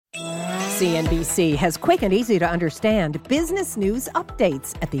CNBC has quick and easy to understand business news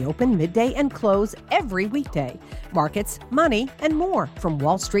updates at the open, midday, and close every weekday. Markets, money, and more from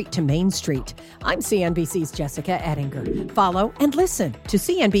Wall Street to Main Street. I'm CNBC's Jessica Ettinger. Follow and listen to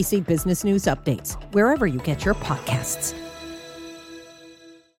CNBC Business News Updates wherever you get your podcasts.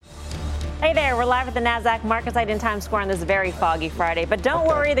 Hey there, we're live at the NASDAQ market site in Times Square on this very foggy Friday. But don't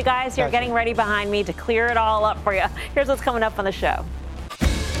worry, the guys here are getting ready behind me to clear it all up for you. Here's what's coming up on the show.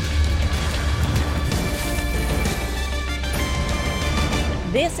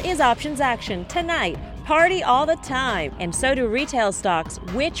 This is Options Action. Tonight, party all the time. And so do retail stocks,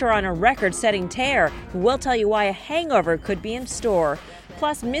 which are on a record-setting tear. We'll tell you why a hangover could be in store.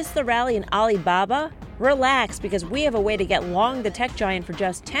 Plus, miss the rally in Alibaba? Relax, because we have a way to get long the tech giant for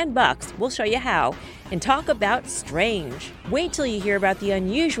just $10. We'll show you how. And talk about strange. Wait till you hear about the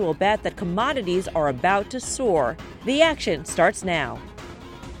unusual bet that commodities are about to soar. The action starts now.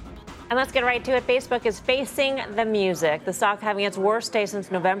 And let's get right to it. Facebook is facing the music. The stock having its worst day since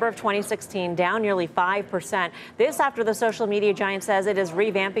November of 2016, down nearly 5%. This after the social media giant says it is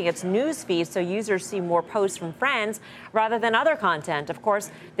revamping its news feed so users see more posts from friends rather than other content. Of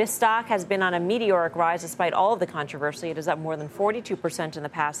course, this stock has been on a meteoric rise despite all of the controversy. It is up more than 42% in the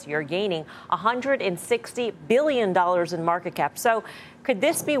past year, gaining $160 billion in market cap. So could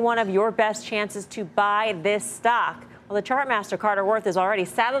this be one of your best chances to buy this stock? Well, the chart master, Carter Worth, is already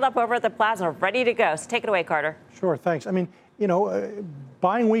saddled up over at the plaza, ready to go. So take it away, Carter. Sure, thanks. I mean,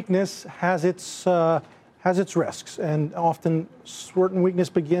 buying weakness has its risks, and often certain weakness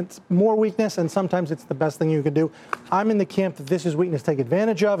begins more weakness, and sometimes it's the best thing you can do. I'm in the camp that this is weakness to take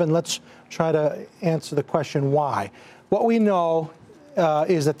advantage of, and let's try to answer the question why. What we know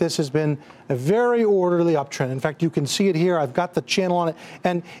is that this has been a very orderly uptrend. In fact, you can see it here. I've got the channel on it,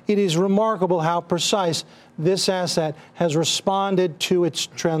 and it is remarkable how precise this asset has responded to its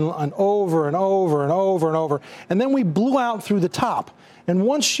trend line over and over and over and over. And then we blew out through the top. And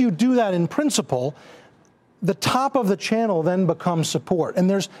once you do that in principle, the top of the channel then becomes support. And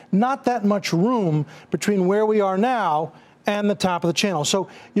there's not that much room between where we are now and the top of the channel. So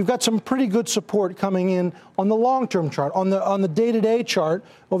you've got some pretty good support coming in on the long-term chart. On the day-to-day chart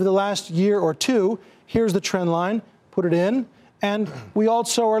over the last year or two, here's the trend line, put it in. And we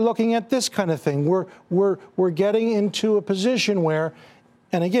also are looking at this kind of thing. We're getting into a position where,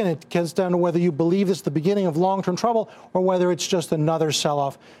 and again, it gets down to whether you believe this is the beginning of long-term trouble or whether it's just another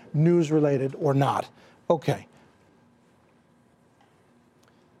sell-off, news-related or not. Okay.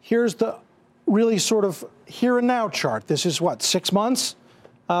 Here's the really sort of here and now chart. This is what, 6 months?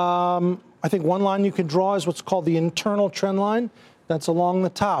 I think one line you can draw is what's called the internal trend line. That's along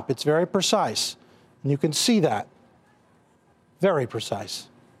the top. It's very precise. And you can see that. Very precise.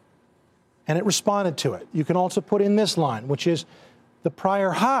 And it responded to it. You can also put in this line, which is the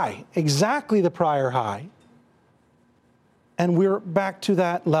prior high, exactly the prior high. And we're back to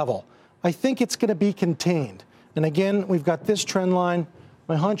that level. I think it's going to be contained. And again, we've got this trend line.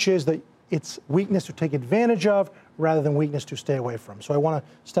 My hunch is that it's weakness to take advantage of rather than weakness to stay away from. So I want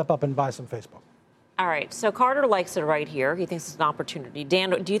to step up and buy some Facebook. All right. So Carter likes it right here. He thinks it's an opportunity.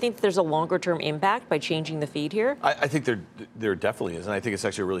 Dan, do you think there's a longer-term impact by changing the feed here? I think there definitely is. And I think it's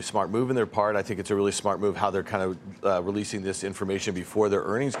actually a really smart move in their part. I think it's a really smart move how they're kind of releasing this information before their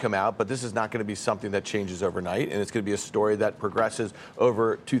earnings come out. But this is not going to be something that changes overnight. And it's going to be a story that progresses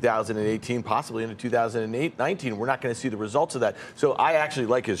over 2018, possibly into 2019. We're not going to see the results of that. So I actually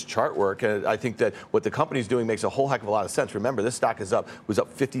like his chart work. And I think that what the company's doing makes a whole heck of a lot of sense. Remember, this stock was up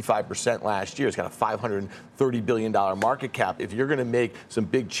 55% last year. It's got a $530 billion market cap. If you're going to make some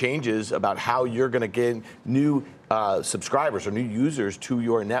big changes about how you're going to gain new subscribers or new users to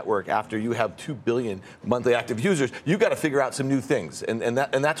your network after you have 2 billion monthly active users, you've got to figure out some new things. And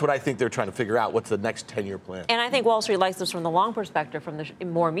that's what I think they're trying to figure out. What's the next 10-year plan? And I think Wall Street likes this from the long perspective. From the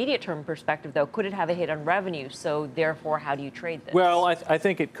more immediate term perspective, though, could it have a hit on revenue? So therefore, how do you trade this? Well, I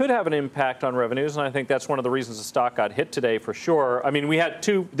think it could have an impact on revenues, and I think that's one of the reasons the stock got hit today for sure. I mean, we had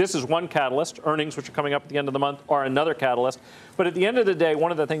two. This is one catalyst. Earnings, which are coming up at the end of the month, are another catalyst. But at the end of the day,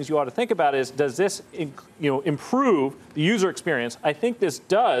 one of the things you ought to think about is, does this improve the user experience? I think this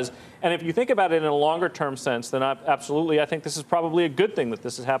does. And if you think about it in a longer term sense, then absolutely, I think this is probably a good thing that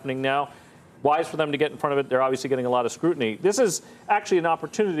this is happening now. Wise for them to get in front of it. They're obviously getting a lot of scrutiny. This is actually an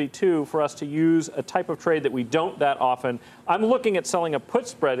opportunity, too, for us to use a type of trade that we don't that often. I'm looking at selling a put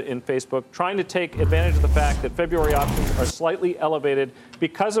spread in Facebook, trying to take advantage of the fact that February options are slightly elevated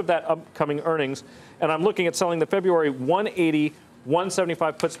because of that upcoming earnings. And I'm looking at selling the February 180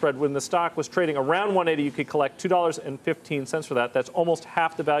 175 put spread. When the stock was trading around 180, you could collect $2.15 for that. That's almost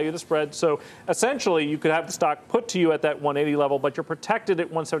half the value of the spread. So essentially, you could have the stock put to you at that 180 level, but you're protected at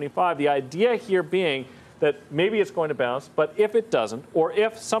 175. The idea here being that maybe it's going to bounce, but if it doesn't, or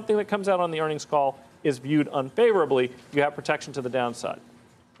if something that comes out on the earnings call is viewed unfavorably, you have protection to the downside.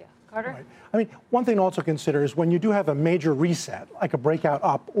 Yeah. Carter? Right. I mean, one thing to also consider is when you do have a major reset, like a breakout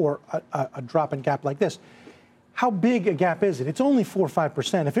up or a drop in gap like this, how big a gap is it? It's only 4 or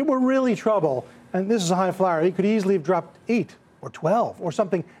 5%. If it were really trouble, and this is a high flyer, it could easily have dropped 8 or 12 or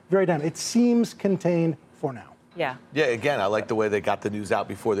something very down. It seems contained for now. Yeah. Yeah, again, I like the way they got the news out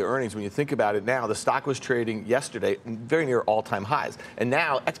before the earnings. When you think about it now, the stock was trading yesterday very near all-time highs. And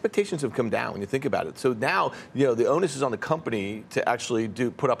now expectations have come down when you think about it. So now, the onus is on the company to actually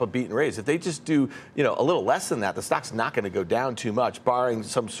put up a beat and raise. If they just do, a little less than that, the stock's not going to go down too much, barring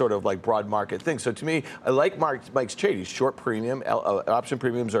some sort of like broad market thing. So to me, I like Mike's trade. He's short premium. Option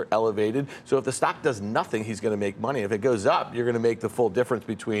premiums are elevated. So if the stock does nothing, he's going to make money. If it goes up, you're going to make the full difference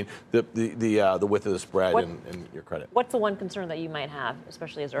between the width of the spread and your credit. What's the one concern that you might have,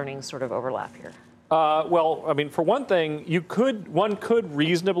 especially as earnings sort of overlap here? Well, I mean, for one thing, one could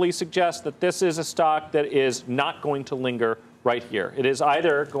reasonably suggest that this is a stock that is not going to linger right here. It is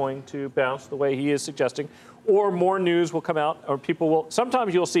either going to bounce the way he is suggesting, or more news will come out, or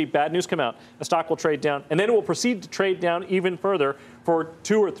sometimes you'll see bad news come out, a stock will trade down, and then it will proceed to trade down even further for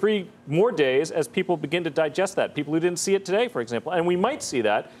 2 or 3 more days as people begin to digest that. People who didn't see it today, for example, and we might see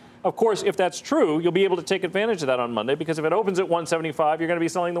that. Of course, if that's true, you'll be able to take advantage of that on Monday, because if it opens at 175, you're going to be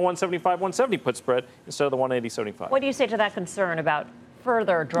selling the 175, 170 put spread instead of the 180, 75. What do you say to that concern about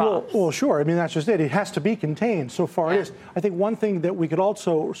further drops? Well, sure. I mean, that's just it. It has to be contained. So far it is. I think one thing that we could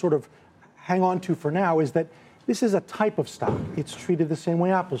also sort of hang on to for now is that this is a type of stock. It's treated the same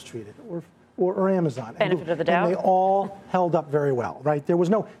way Apple's treated, or Amazon. Benefit of the doubt. And they all held up very well, right? There was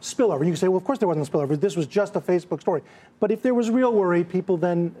no spillover. You can say, well, of course there wasn't a spillover. This was just a Facebook story. But if there was real worry, people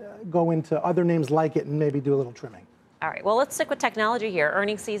then go into other names like it and maybe do a little trimming. All right, well, let's stick with technology here.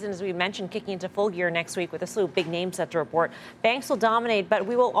 Earnings season, as we mentioned, kicking into full gear next week with a slew of big names set to report. Banks will dominate, but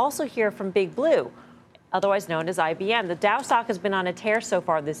we will also hear from Big Blue, otherwise known as IBM. The Dow stock has been on a tear so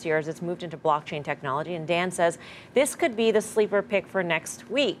far this year as it's moved into blockchain technology, and Dan says this could be the sleeper pick for next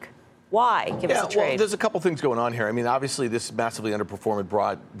week. Why? Give us a trade. Well, there's a couple things going on here. I mean, obviously, this massively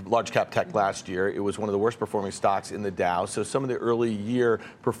underperformed large cap tech last year. It was one of the worst performing stocks in the Dow. So some of the early year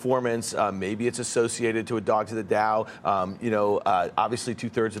performance, maybe it's associated to a dog to the Dow. Obviously,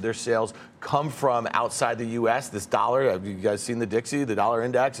 2/3 of their sales come from outside the U.S. This dollar, have you guys seen the Dixie, the dollar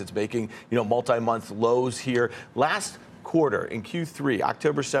index? It's making, multi-month lows here. Last quarter in Q3,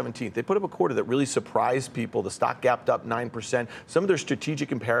 October 17th, they put up a quarter that really surprised people. The stock gapped up 9%. Some of their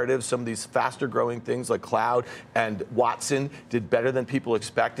strategic imperatives, some of these faster growing things like cloud and Watson did better than people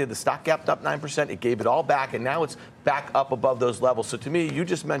expected. The stock gapped up 9%. It gave it all back, and now it's back up above those levels. So to me, you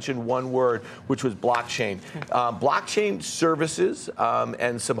just mentioned one word, which was blockchain. Blockchain services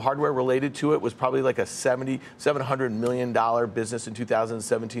and some hardware related to it was probably like a $700 million business in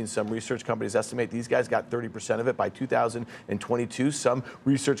 2017. Some research companies estimate these guys got 30% of it by 2022. Some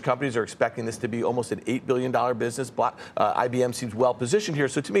research companies are expecting this to be almost an $8 billion business. IBM seems well positioned here.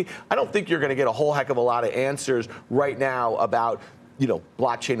 So to me, I don't think you're going to get a whole heck of a lot of answers right now about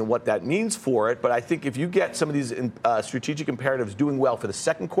blockchain and what that means for it. But I think if you get some of these strategic imperatives doing well for the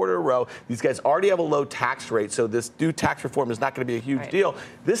second quarter in a row, these guys already have a low tax rate, so this new tax reform is not going to be a huge deal.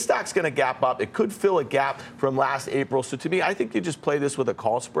 This stock's going to gap up. It could fill a gap from last April. So to me, I think you just play this with a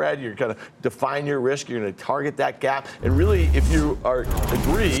call spread. You're going to define your risk. You're going to target that gap. And really, if you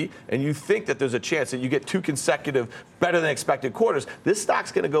agree and you think that there's a chance that you get 2 consecutive better than expected quarters, this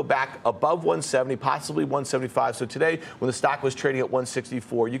stock's going to go back above 170, possibly 175. So today, when the stock was trading at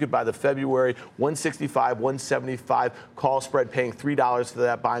 164, you could buy the February 165, 175 call spread, paying $3 for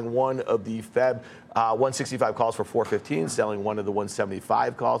that, buying one of the Feb 165 calls for $4.15, selling one of the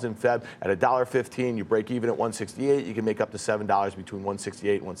 175 calls in Feb at $1.15. You break even at 168. You can make up to $7 between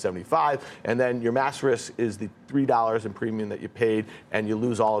 168 and 175. And then your mass risk is the $3 in premium that you paid, and you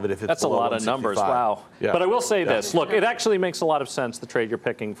lose all of it if it's That's a lot of numbers. Wow. Yeah. But I will say this. Look, it actually makes a lot of sense, the trade you're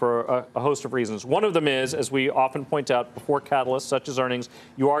picking, for a host of reasons. One of them is, as we often point out, before catalysts such as earnings,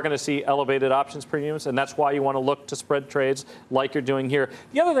 you are going to see elevated options premiums, and that's why you want to look to spread trades like you're doing here.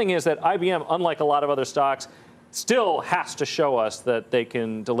 The other thing is that IBM, unlike a lot of other stocks, still has to show us that they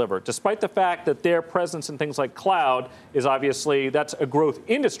can deliver, despite the fact that their presence in things like cloud is obviously, that's a growth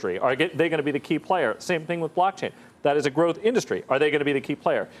industry. Are they going to be the key player? Same thing with blockchain. That is a growth industry. Are they going to be the key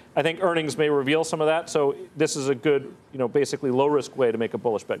player? I think earnings may reveal some of that. So this is a good, basically low-risk way to make a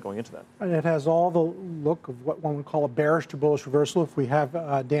bullish bet going into that. And it has all the look of what one would call a bearish to bullish reversal. If we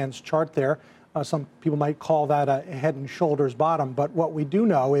have Dan's chart there, some people might call that a head and shoulders bottom. But what we do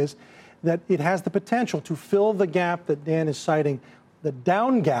know is that it has the potential to fill the gap that Dan is citing, the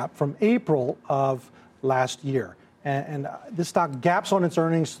down gap from April of last year. And this stock gaps on its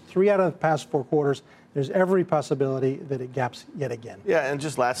earnings 3 out of the past 4 quarters. There's every possibility that it gaps yet again. Yeah, and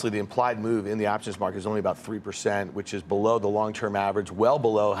just lastly, the implied move in the options market is only about 3%, which is below the long-term average, well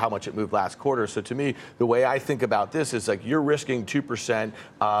below how much it moved last quarter. So to me, the way I think about this is like you're risking 2%,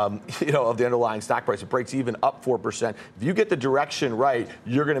 of the underlying stock price. It breaks even up 4%. If you get the direction right,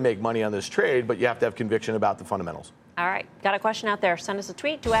 you're going to make money on this trade, but you have to have conviction about the fundamentals. All right. Got a question out there? Send us a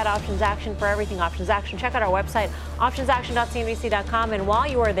tweet to @OptionsAction for everything Options Action. Check out our website, optionsaction.cnbc.com. And while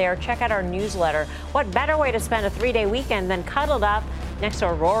you are there, check out our newsletter. What better way to spend a 3-day weekend than cuddled up next to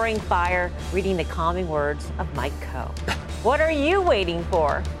a roaring fire, reading the calming words of Mike Coe? What are you waiting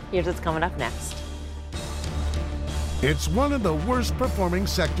for? Here's what's coming up next. It's one of the worst performing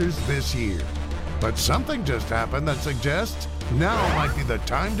sectors this year. But something just happened that suggests now might be the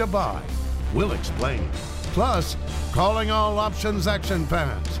time to buy. We'll explain. Plus, calling all Options Action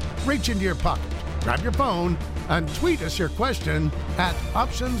fans. Reach into your pocket, grab your phone, and tweet us your question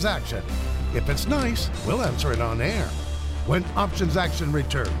 @Options Action. If it's nice, we'll answer it on air when Options Action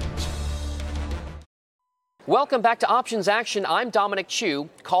returns. Welcome back to Options Action. I'm Dominic Chu.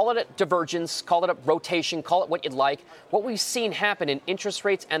 Call it a divergence, call it a rotation, call it what you'd like. What we've seen happen in interest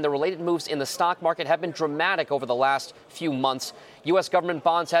rates and the related moves in the stock market have been dramatic over the last few months. U.S. government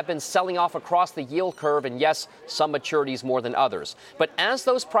bonds have been selling off across the yield curve, and yes, some maturities more than others. But as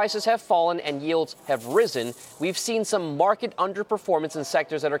those prices have fallen and yields have risen, we've seen some market underperformance in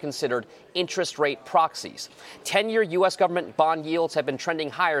sectors that are considered interest rate proxies. 10-year U.S. government bond yields have been trending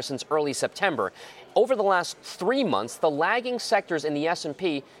higher since early September. Over the last 3 months, the lagging sectors in the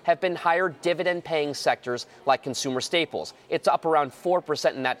S&P have been higher dividend-paying sectors like consumer staples. It's up around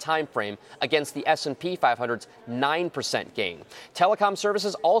 4% in that time frame against the S&P 500's 9% gain. Telecom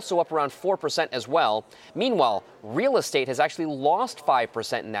services also up around 4% as well. Meanwhile, real estate has actually lost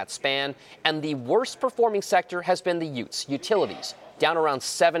 5% in that span, and the worst performing sector has been the utilities, down around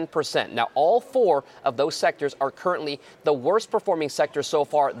 7%. Now, all 4 of those sectors are currently the worst performing sector so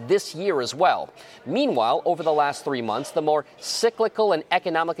far this year as well. Meanwhile, over the last 3 months, the more cyclical and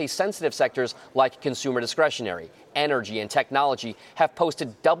economically sensitive sectors like consumer discretionary, energy, and technology have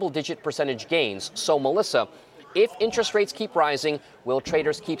posted double-digit percentage gains. So, Melissa, if interest rates keep rising, will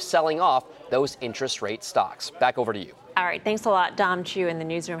traders keep selling off those interest rate stocks? Back over to you. All right. Thanks a lot, Dom Chu in the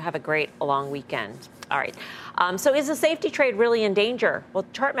newsroom. Have a great long weekend. All right. So is the safety trade really in danger? Well,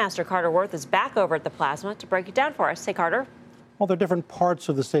 Chartmaster Carter Worth is back over at the Plasma to break it down for us. Hey, Carter. Well, there are different parts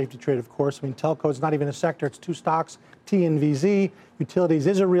of the safety trade, of course. I mean, telco is not even a sector. It's 2 stocks, TNVZ. Utilities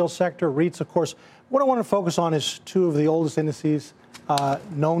is a real sector. REITs, of course. What I want to focus on is 2 of the oldest indices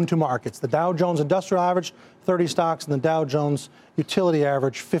known to markets. The Dow Jones Industrial Average, 30 stocks, and the Dow Jones Utility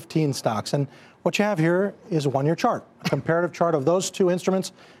Average, 15 stocks. And what you have here is a 1-year chart, a comparative chart of those 2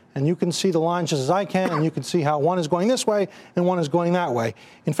 instruments. And you can see the lines just as I can, and you can see how one is going this way and one is going that way.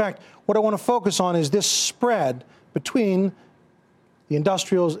 In fact, what I want to focus on is this spread between the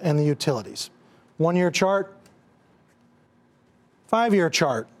industrials and the utilities. 1-year chart, 5-year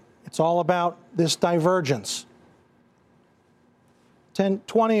chart. It's all about this divergence.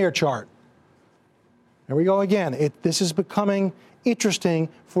 20-year chart. There we go again. This is becoming interesting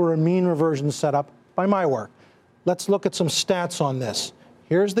for a mean reversion setup by my work. Let's look at some stats on this.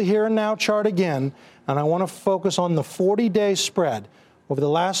 Here's the here and now chart again, and I want to focus on the 40-day spread over the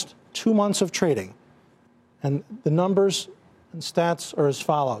last 2 months of trading. And the numbers and stats are as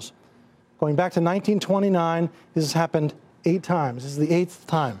follows. Going back to 1929, this has happened 8 times. This is the 8th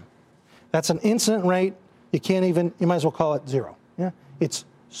time. That's an incident rate. You might as well call it 0. Yeah? It's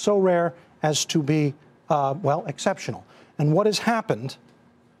so rare as to be, exceptional. And what has happened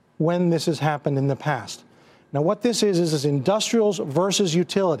when this has happened in the past? Now, what this is industrials versus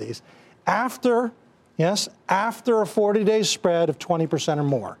utilities after a 40-day spread of 20% or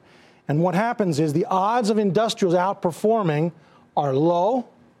more. And what happens is the odds of industrials outperforming are low,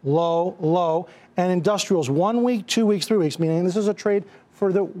 low, low, and industrials 1 week, 2 weeks, 3 weeks, meaning this is a trade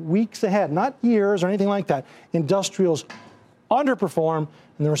for the weeks ahead, not years or anything like that. Industrials underperform,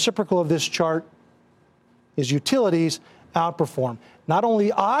 and the reciprocal of this chart is utilities outperform. Not only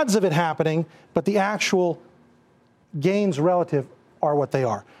the odds of it happening, but the actual gains relative are what they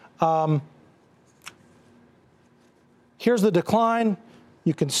are. Here's the decline.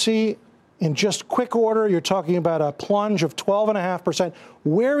 You can see In just quick order, you're talking about a plunge of 12.5%.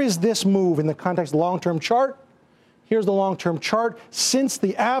 Where is this move in the context of the long-term chart? Here's the long-term chart. Since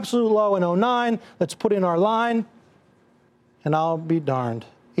the absolute low in 09, let's put in our line, and I'll be darned,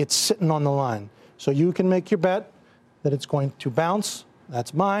 it's sitting on the line. So you can make your bet that it's going to bounce.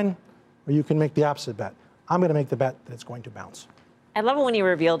 That's mine. Or you can make the opposite bet. I'm going to make the bet that it's going to bounce. I love it when he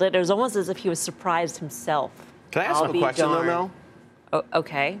revealed it. It was almost as if he was surprised himself. Can I ask him a question, though, Mel? Oh,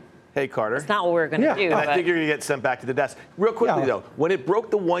 okay. Hey, Carter. It's not what we're going to do. And I think you're going to get sent back to the desk. Real quickly, though, when it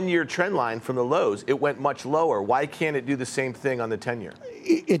broke the one-year trend line from the lows, it went much lower. Why can't it do the same thing on the 10-year?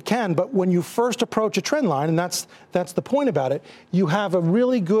 It can, but when you first approach a trend line, and that's the point about it, you have a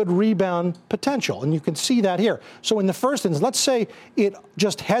really good rebound potential, and you can see that here. So in the first instance, let's say it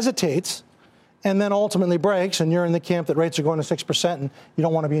just hesitates and then ultimately breaks, and you're in the camp that rates are going to 6% and you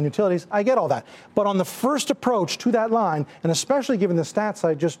don't want to be in utilities. I get all that. But on the first approach to that line, and especially given the stats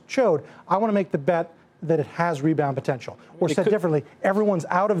I just showed, I want to make the bet that it has rebound potential. Or said differently, everyone's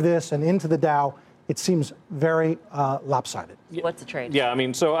out of this and into the Dow. It seems very lopsided. What's the trade? Yeah, I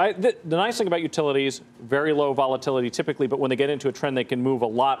mean, so the nice thing about utilities, very low volatility typically, but when they get into a trend, they can move a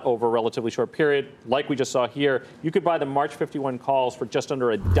lot over a relatively short period. Like we just saw here, you could buy the March 51 calls for just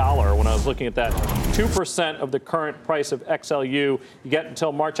under $1 when I was looking at that. 2% of the current price of XLU. You get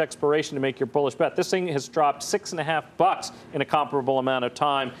until March expiration to make your bullish bet. This thing has dropped $6.50 in a comparable amount of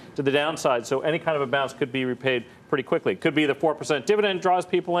time to the downside, so any kind of a bounce could be repaid pretty quickly. Could be the 4% dividend draws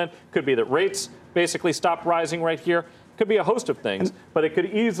people in. Could be that rates basically stop rising right here. Could be a host of things, but it could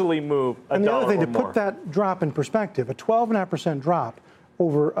easily move $1 or more. And the other thing, to put that drop in perspective, a 12.5% drop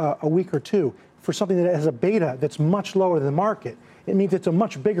over a week or two for something that has a beta that's much lower than the market, it means it's a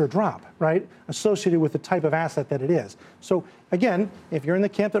much bigger drop, right, associated with the type of asset that it is. So, again, if you're in the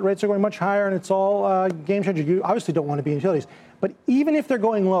camp that rates are going much higher and it's all game changer, you obviously don't want to be in utilities. But even if they're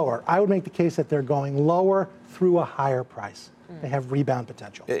going lower, I would make the case that they're going lower through a higher price. They have rebound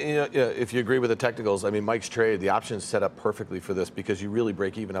potential. If you agree with the technicals, I mean, Mike's trade, the option's set up perfectly for this because you really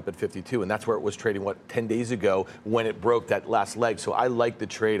break even up at 52, and that's where it was trading, 10 days ago when it broke that last leg. So I like the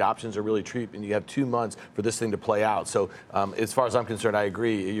trade. Options are really cheap, and you have 2 months for this thing to play out. So as far as I'm concerned, I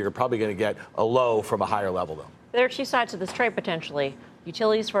agree. You're probably going to get a low from a higher level, though. There are two sides to this trade, potentially.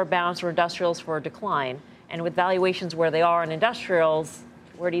 Utilities for a bounce or industrials for a decline. And with valuations where they are in industrials,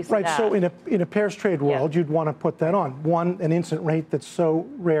 where do you see that? Right, so in a pairs trade world, you'd want to put that on. One, an instant rate that's so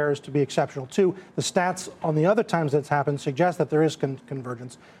rare as to be exceptional. Two, the stats on the other times that's happened suggest that there is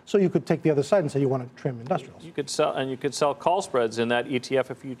convergence. So you could take the other side and say you want to trim industrials. You could sell call spreads in that ETF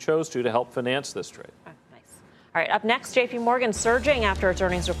if you chose to help finance this trade. Oh, nice. All right, up next, JP Morgan surging after its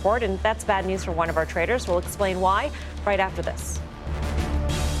earnings report, and that's bad news for one of our traders. We'll explain why right after this.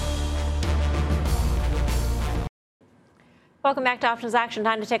 Welcome back to Options Action.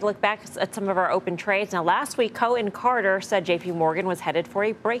 Time to take a look back at some of our open trades. Now, last week, Cohen Carter said JP Morgan was headed for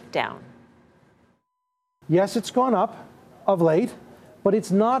a breakdown. Yes, it's gone up of late, but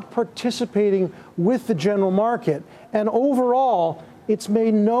it's not participating with the general market. And overall, it's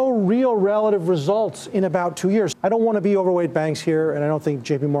made no real relative results in about 2 years. I don't want to be overweight banks here, and I don't think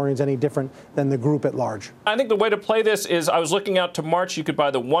JP Morgan's any different than the group at large. I think the way to play this is I was looking out to March. You could buy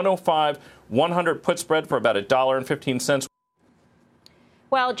the 105-100 put spread for about $1.15.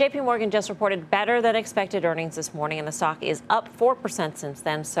 Well, JP Morgan just reported better than expected earnings this morning, and the stock is up 4% since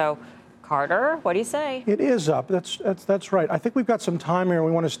then. So, Carter, what do you say? It is up. That's right. I think we've got some time here, and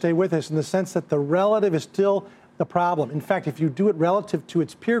we want to stay with this in the sense that the relative is still the problem. In fact, if you do it relative to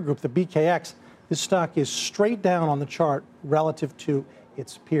its peer group, the BKX, this stock is straight down on the chart relative to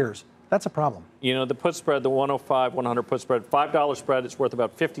its peers. That's a problem. You know, the put spread, the 105-100 put spread, $5 spread, it's worth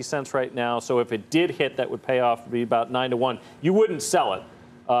about 50 cents right now. So if it did hit, that would pay off to be about 9-1. You wouldn't sell it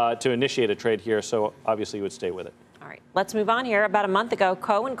to initiate a trade here, so obviously you would stay with it. All right, let's move on here. About a month ago,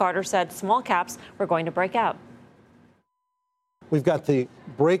 Cohen Carter said small caps were going to break out. We've got the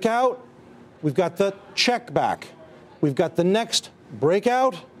breakout. We've got the check back. We've got the next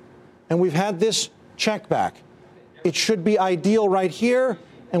breakout, and we've had this check back. It should be ideal right here,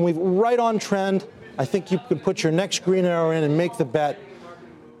 and we're right on trend. I think you can put your next green arrow in and make the bet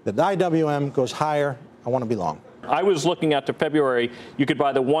that the IWM goes higher. I want to be long. I was looking out to February. You could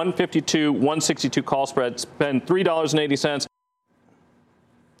buy the 152-162 call spread, spend $3.80.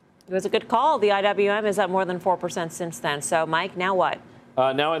 It was a good call. The IWM is up more than 4% since then. So, Mike, now what?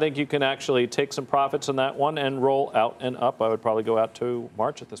 Now I think you can actually take some profits on that one and roll out and up. I would probably go out to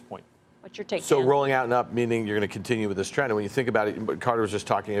March at this point. What's your take, So Dan? rolling out and up, meaning you're going to continue with this trend. And when you think about it, Carter was just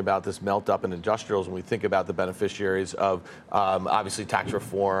talking about this melt up in industrials. When we think about the beneficiaries of obviously tax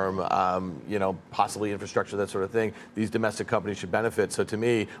reform, possibly infrastructure, that sort of thing, these domestic companies should benefit. So to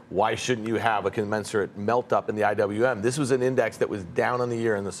me, why shouldn't you have a commensurate melt up in the IWM? This was an index that was down on the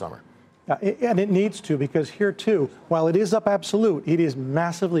year in the summer. And it needs to, because here too, while it is up absolute, it is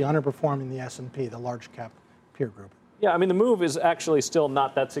massively underperforming the S&P, the large cap peer group. Yeah, I mean, the move is actually still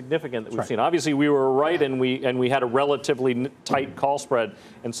not that significant that we've seen. Obviously, we were right, and we had a relatively tight call spread.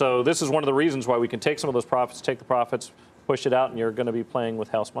 And so this is one of the reasons why we can take some of those profits, take the profits, push it out, and you're going to be playing with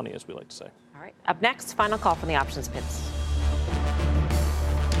house money, as we like to say. All right. Up next, final call from the options pits.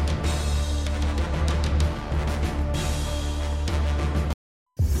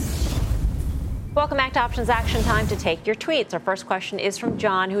 Welcome back to Options Action. Time to take your tweets. Our first question is from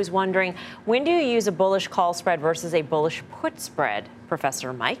John, who's wondering, when do you use a bullish call spread versus a bullish put spread,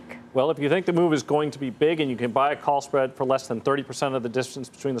 Professor Mike? Well, if you think the move is going to be big and you can buy a call spread for less than 30% of the distance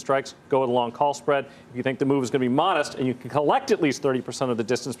between the strikes, go with a long call spread. If you think the move is going to be modest and you can collect at least 30% of the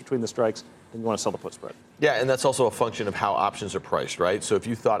distance between the strikes, then you want to sell the put spread. Yeah, and that's also a function of how options are priced, right? So if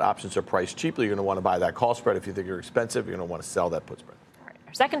you thought options are priced cheaply, you're going to want to buy that call spread. If you think you're expensive, you're going to want to sell that put spread.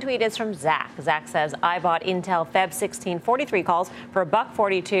 Our second tweet is from Zach. Zach says, I bought Intel Feb 16 43 calls for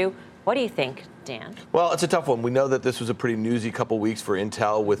 $1.42. What do you think, Dan? Well, it's a tough one. We know that this was a pretty newsy couple weeks for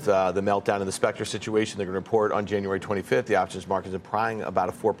Intel with the meltdown in the Spectre situation. They're going to report on January 25th. The options market is implying about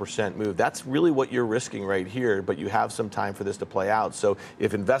a 4% move. That's really what you're risking right here, but you have some time for this to play out. So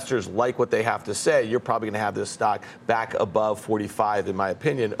if investors like what they have to say, you're probably going to have this stock back above 45, in my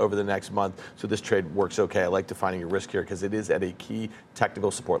opinion, over the next month. So this trade works okay. I like defining your risk here because it is at a key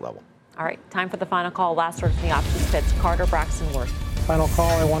technical support level. All right, time for the final call. Last word from the options pits. Carter Braxton Worth. Final call,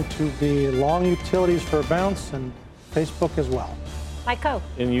 I want to be long utilities for a bounce and Facebook as well. Mike Coe.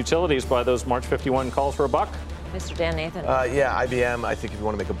 In utilities, buy those March 51 calls for $1. Mr. Dan Nathan. Yeah, IBM, I think if you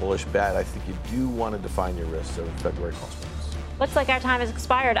want to make a bullish bet, I think you do want to define your risk. So February call spreads. Looks like our time has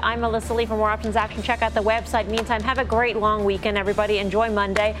expired. I'm Melissa Lee. For more Options Action, check out the website. Meantime, have a great long weekend, everybody. Enjoy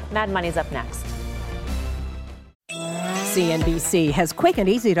Monday. Mad Money's up next. CNBC has quick and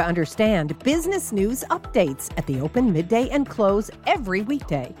easy to understand business news updates at the open, midday, and close every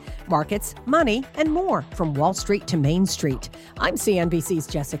weekday. Markets, money, and more from Wall Street to Main Street. I'm CNBC's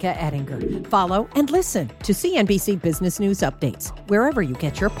Jessica Ettinger. Follow and listen to CNBC Business News Updates wherever you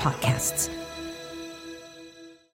get your podcasts.